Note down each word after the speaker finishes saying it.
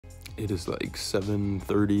It is like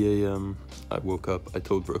 7:30 a.m. I woke up. I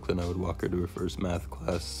told Brooklyn I would walk her to her first math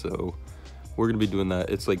class, so we're gonna be doing that.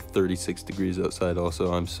 It's like 36 degrees outside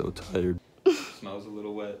also. I'm so tired. Smells a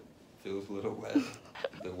little wet, feels a little wet.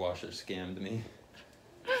 The washer scammed me.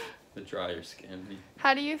 The dryer scammed me.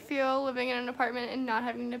 How do you feel living in an apartment and not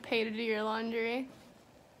having to pay to do your laundry?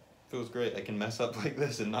 Feels great. I can mess up like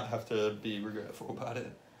this and not have to be regretful about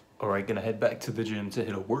it. Alright, gonna head back to the gym to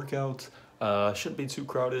hit a workout. Shouldn't be too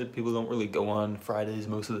crowded. People don't really go on Fridays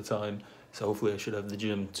most of the time. So hopefully I should have the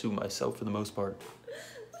gym to myself for the most part.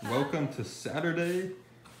 Welcome to Saturday.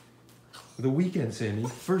 The weekend, Sammy.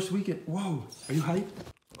 First weekend. Whoa, are you hyped?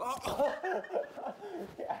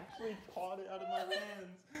 He actually pawed it out of my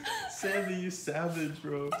hands. Sammy, you savage,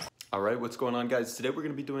 bro. Alright, what's going on, guys? Today we're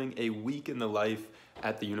gonna be doing a week in the life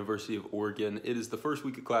at the University of Oregon. It is the first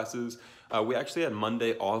week of classes. We actually had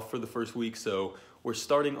Monday off for the first week, so we're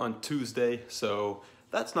starting on Tuesday, so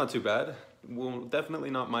that's not too bad. We'll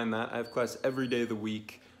definitely not mind that. I have class every day of the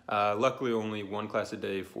week. Luckily only one class a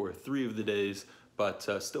day for 3 of the days, but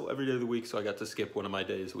still every day of the week, so I got to skip one of my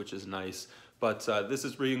days, which is nice. But this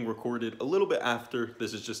is being recorded a little bit after.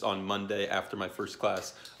 This is just on Monday after my first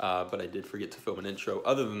class, but I did forget to film an intro.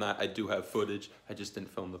 Other than that, I do have footage. I just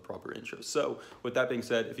didn't film the proper intro. So with that being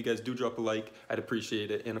said, if you guys do drop a like, I'd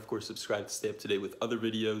appreciate it. And of course, subscribe to stay up to date with other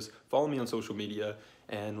videos. Follow me on social media,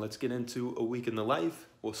 and let's get into a week in the life.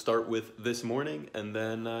 We'll start with this morning and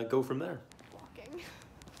then go from there. Walking.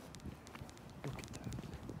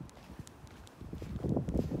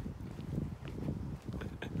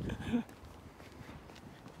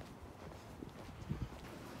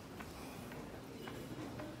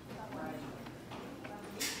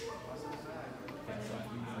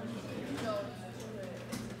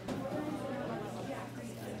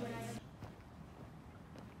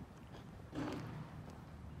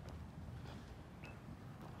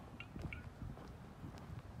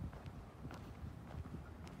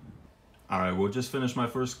 Alright, well, just finished my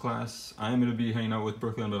first class. I am going to be hanging out with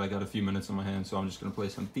Brooklyn, but I got a few minutes on my hands, so I'm just going to play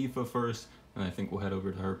some FIFA first, and I think we'll head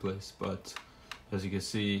over to her place. But as you can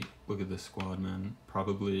see, look at this squad, man.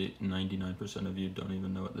 Probably 99% of you don't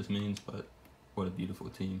even know what this means, but what a beautiful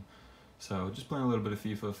team. So just playing a little bit of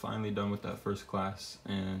FIFA, finally done with that first class,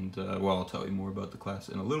 and well, I'll tell you more about the class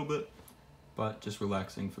in a little bit, but just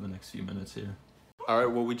relaxing for the next few minutes here.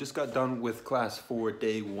 Alright, well, we just got done with class for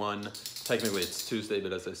day 1. Technically it's Tuesday,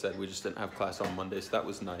 but as I said, we just didn't have class on Monday, so that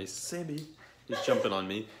was nice. Sammy, he's jumping on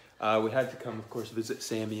me. We had to come, of course, visit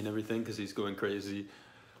Sammy and everything because he's going crazy.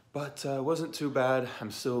 But it wasn't too bad.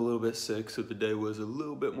 I'm still a little bit sick, so the day was a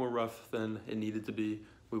little bit more rough than it needed to be.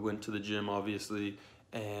 We went to the gym, obviously,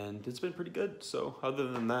 and it's been pretty good. So other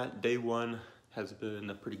than that, day 1 has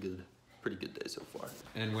been a pretty good day so far.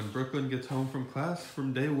 And when Brooklyn gets home from class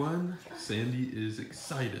from day 1, Sandy is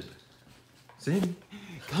excited. Sandy,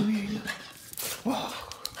 come here. Whoa.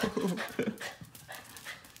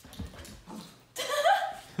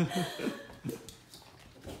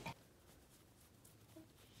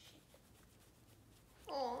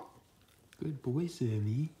 Good boy,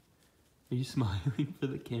 Sammy. Are you smiling for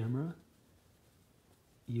the camera?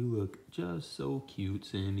 You look just so cute,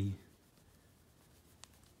 Sammy.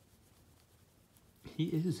 He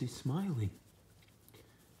is, he's smiling.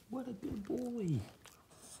 What a good boy.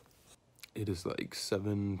 It is like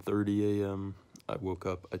 7:30 a.m. I woke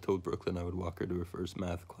up. I told Brooklyn I would walk her to her first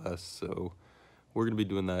math class, so we're gonna be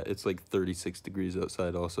doing that. It's like 36 degrees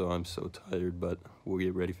outside also. I'm so tired, but we'll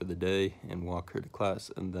get ready for the day and walk her to class,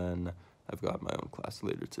 and then I've got my own class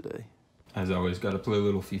later today. As always, gotta play a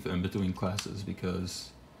little FIFA in between classes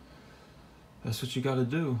because that's what you gotta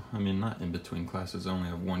do. I mean, not in between classes, I only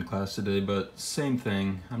have 1 class today, but same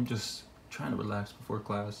thing. I'm just trying to relax before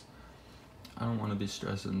class. I don't want to be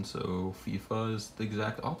stressing, so FIFA is the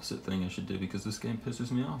exact opposite thing I should do because this game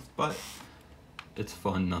pisses me off, but it's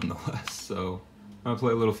fun nonetheless. So I'm gonna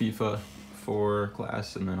play a little FIFA for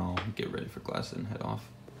class and then I'll get ready for class and head off.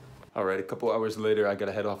 Alright, a couple hours later, I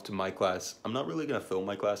gotta head off to my class. I'm not really gonna film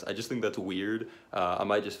my class. I just think that's weird. I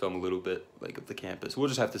might just film a little bit like of the campus. We'll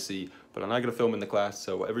just have to see, but I'm not gonna film in the class,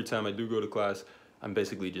 so every time I do go to class, I'm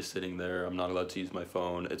basically just sitting there. I'm not allowed to use my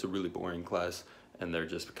phone. It's a really boring class, and they're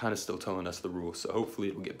just kind of still telling us the rules, so hopefully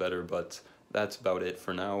it'll get better, but that's about it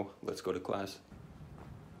for now. Let's go to class.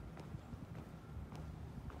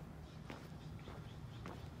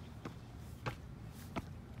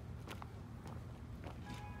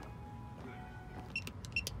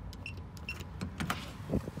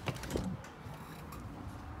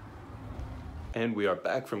 And we are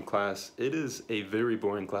back from class. It is a very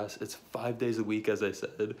boring class. It's 5 days a week, as I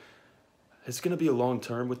said. It's gonna be a long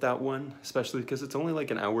term with that one, especially because it's only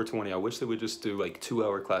like an hour 20. I wish they would just do like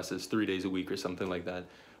 2-hour classes 3 days a week or something like that.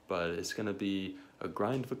 But it's gonna be a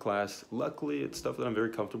grind of a class. Luckily, it's stuff that I'm very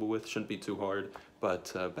comfortable with. Shouldn't be too hard.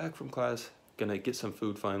 But back from class, gonna get some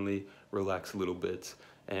food finally, relax a little bit,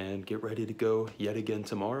 and get ready to go yet again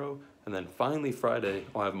tomorrow. And then finally Friday,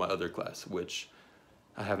 I'll have my other class, which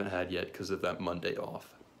I haven't had yet because of that Monday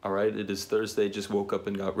off. All right, it is Thursday, just woke up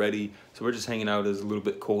and got ready. So we're just hanging out. It's a little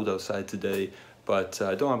bit cold outside today, but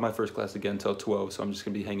I don't have my first class again until 12, so I'm just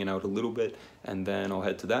gonna be hanging out a little bit, and then I'll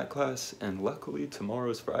head to that class. And luckily,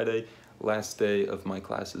 tomorrow's Friday, last day of my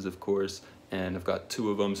classes, of course, and I've got 2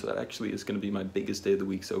 of them, so that actually is gonna be my biggest day of the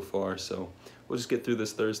week so far. So we'll just get through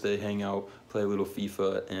this Thursday, hang out, play a little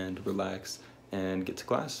FIFA, and relax, and get to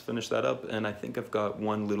class, finish that up. And I think I've got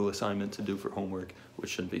one little assignment to do for homework, which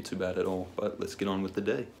shouldn't be too bad at all, but let's get on with the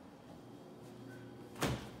day.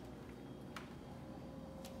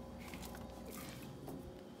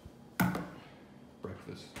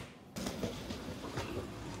 Breakfast.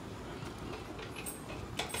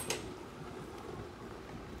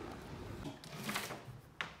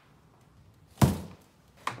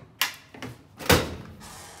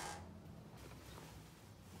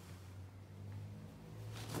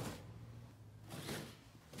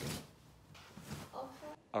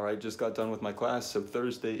 All right, just got done with my class, so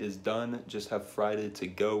Thursday is done. Just have Friday to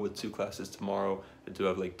go with 2 classes tomorrow. I do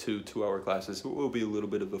have like 2 2-hour classes, so it will be a little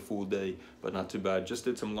bit of a full day, but not too bad. Just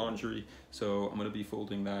did some laundry, so I'm gonna be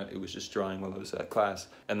folding that. It was just drying while I was at class.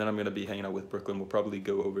 And then I'm gonna be hanging out with Brooklyn. We'll probably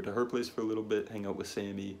go over to her place for a little bit, hang out with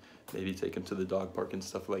Sammy, maybe take him to the dog park and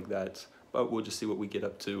stuff like that. But we'll just see what we get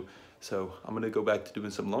up to. So I'm gonna go back to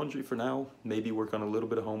doing some laundry for now, maybe work on a little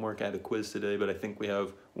bit of homework. I had a quiz today, but I think we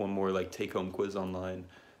have one more like take-home quiz online.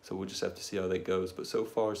 So we'll just have to see how that goes. But so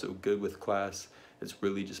far, so good with class. It's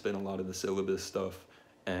really just been a lot of the syllabus stuff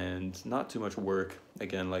and not too much work.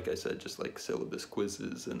 Again, like I said, just like syllabus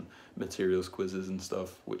quizzes and materials quizzes and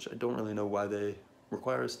stuff, which I don't really know why they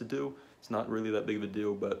require us to do. It's not really that big of a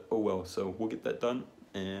deal, but oh well. So we'll get that done,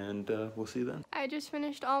 and we'll see you then. I just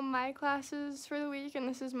finished all my classes for the week, and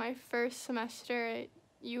this is my first semester at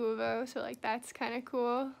U of O, so like that's kind of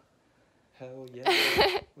cool. Hell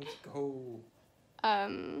yeah, let's go.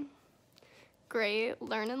 Great,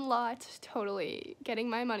 learning lots, totally getting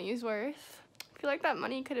my money's worth. I feel like that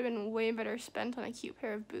money could have been way better spent on a cute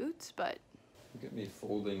pair of boots, but... Look at me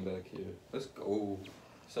folding back here. Let's go.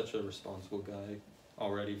 Such a responsible guy.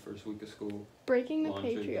 Already first week of school. Breaking the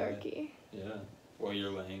Laundry patriarchy. Guy. Yeah. While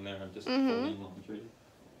you're laying there, I'm just folding laundry.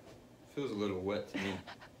 Feels a little wet to me.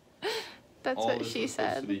 That's all what she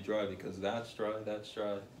said. Supposed to be dry because that's dry, that's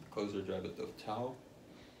dry. The clothes are dry, but the towel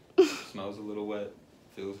smells a little wet,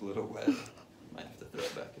 feels a little wet. Might have to throw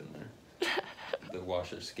it back in there. The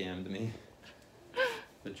washer scammed me.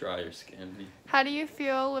 The dryer scammed me. How do you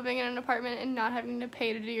feel living in an apartment and not having to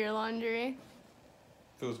pay to do your laundry?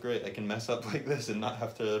 Feels great. I can mess up like this and not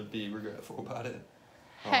have to be regretful about it.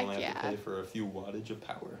 Heck I only have to yeah. pay for a few wattage of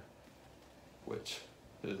power, which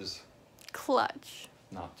is Clutch.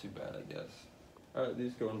 not too bad, I guess. All right,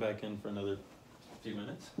 these going back in for another few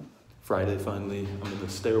minutes. Friday, finally, I'm in the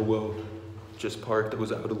stairwell. Just parked. I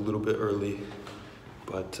was out a little bit early,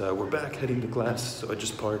 but we're back heading to class. So I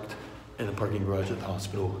just parked in a parking garage at the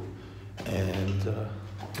hospital, and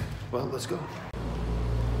well, let's go.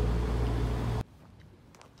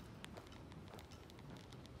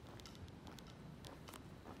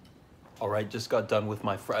 All right, just got done with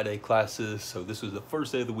my Friday classes. So this was the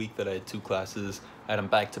first day of the week that I had 2 classes. I had them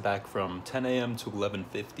back to back from 10 a.m. to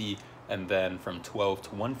 11:50, and then from 12 to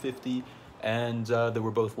 1:50. And they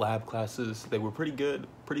were both lab classes. They were pretty good,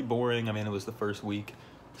 pretty boring. I mean, it was the first week.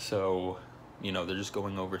 So, you know, they're just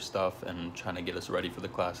going over stuff and trying to get us ready for the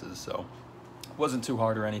classes. So it wasn't too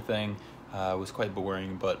hard or anything. It was quite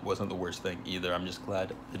boring, but wasn't the worst thing either. I'm just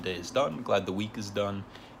glad the day is done, glad the week is done.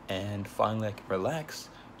 And finally I can relax,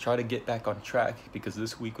 try to get back on track, because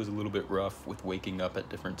this week was a little bit rough with waking up at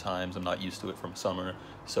different times. I'm not used to it from summer.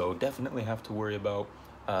 So definitely have to worry about,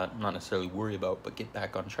 not necessarily worry about, but get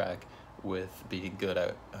back on track with being good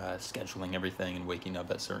at scheduling everything and waking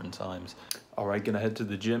up at certain times. All right, gonna head to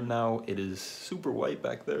the gym now. It is super white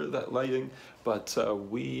back there, that lighting, but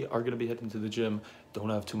we are gonna be heading to the gym.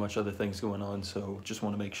 Don't have too much other things going on, so just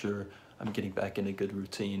wanna make sure I'm getting back in a good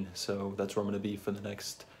routine. So that's where I'm gonna be for the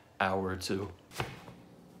next hour or two.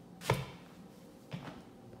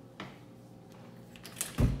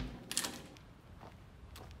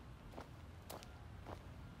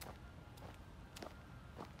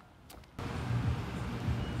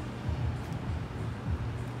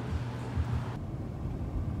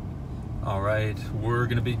 All right, we're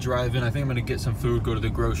gonna be driving. I think I'm gonna get some food, go to the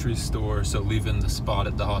grocery store, so leaving the spot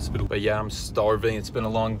at the hospital. But yeah, I'm starving. It's been a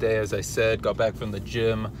long day, as I said. Got back from the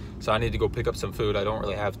gym, so I need to go pick up some food. I don't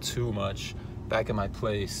really have too much back in my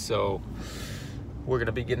place, so we're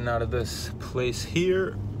gonna be getting out of this place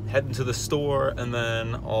here, heading to the store, and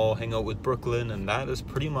then I'll hang out with Brooklyn, and that is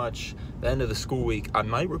pretty much the end of the school week. I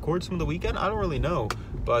might record some of the weekend, I don't really know,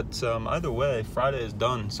 but either way, Friday is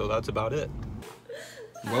done, so that's about it.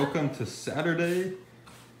 Welcome to Saturday,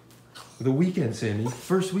 the weekend, Sandy.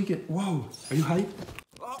 First weekend. Whoa, are you hyped?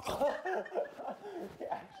 He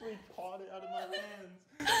actually caught it out of my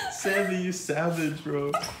hands. Sandy, you savage,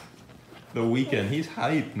 bro. The weekend. He's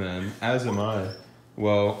hyped, man. As am I.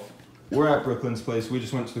 Well, we're at Brooklyn's place. We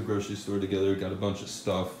just went to the grocery store together, got a bunch of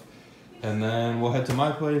stuff. And then we'll head to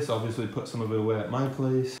my place, obviously put some of it away at my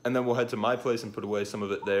place. And then we'll head to my place and put away some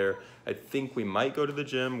of it there. I think we might go to the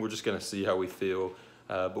gym. We're just gonna see how we feel.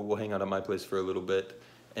 But we'll hang out at my place for a little bit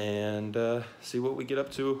and see what we get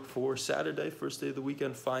up to for Saturday, first day of the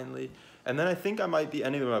weekend, finally. And then I think I might be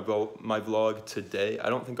ending my vlog today. I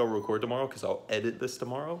don't think I'll record tomorrow because I'll edit this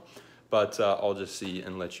tomorrow, but I'll just see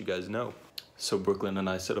and let you guys know. So Brooklyn and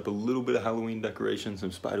I set up a little bit of Halloween decorations,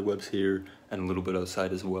 some spider webs here, and a little bit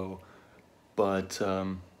outside as well. But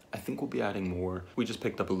I think we'll be adding more. We just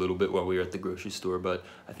picked up a little bit while we were at the grocery store, but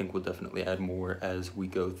I think we'll definitely add more as we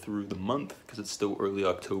go through the month because it's still early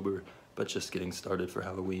October, but just getting started for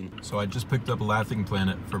Halloween. So I just picked up a Laughing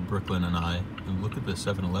Planet for Brooklyn and I, and look at this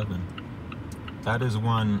 7-Eleven. That is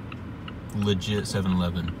one legit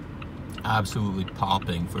 7-Eleven. Absolutely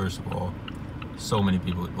popping, first of all. So many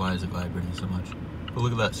people, why is it vibrating so much? But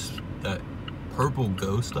look at that purple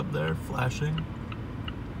ghost up there flashing.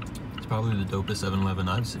 Probably the dopest 7-Eleven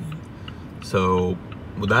I've seen. So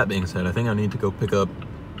with that being said, I think I need to go pick up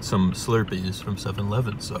some Slurpees from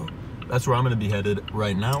 7-Eleven. So that's where I'm gonna be headed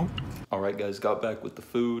right now. All right guys, got back with the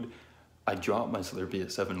food. I dropped my Slurpee at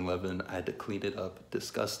 7-Eleven. I had to clean it up,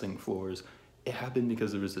 disgusting floors. It happened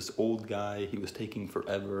because there was this old guy, he was taking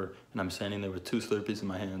forever, and I'm standing there with 2 Slurpees in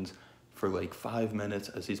my hands for like 5 minutes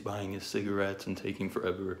as he's buying his cigarettes and taking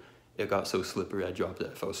forever. It got so slippery, I dropped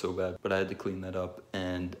it, I felt so bad, but I had to clean that up.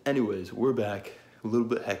 And anyways, we're back. A little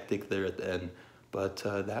bit hectic there at the end, but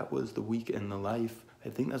that was the week in the life. I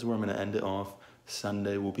think that's where I'm gonna end it off.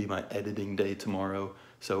 Sunday will be my editing day tomorrow.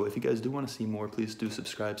 So if you guys do wanna see more, please do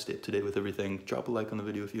subscribe, stay up to date with everything. Drop a like on the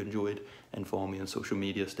video if you enjoyed, and follow me on social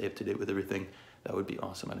media, stay up to date with everything. That would be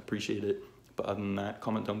awesome, I'd appreciate it. But other than that,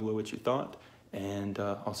 comment down below what you thought, and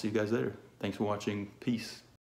I'll see you guys later. Thanks for watching, peace.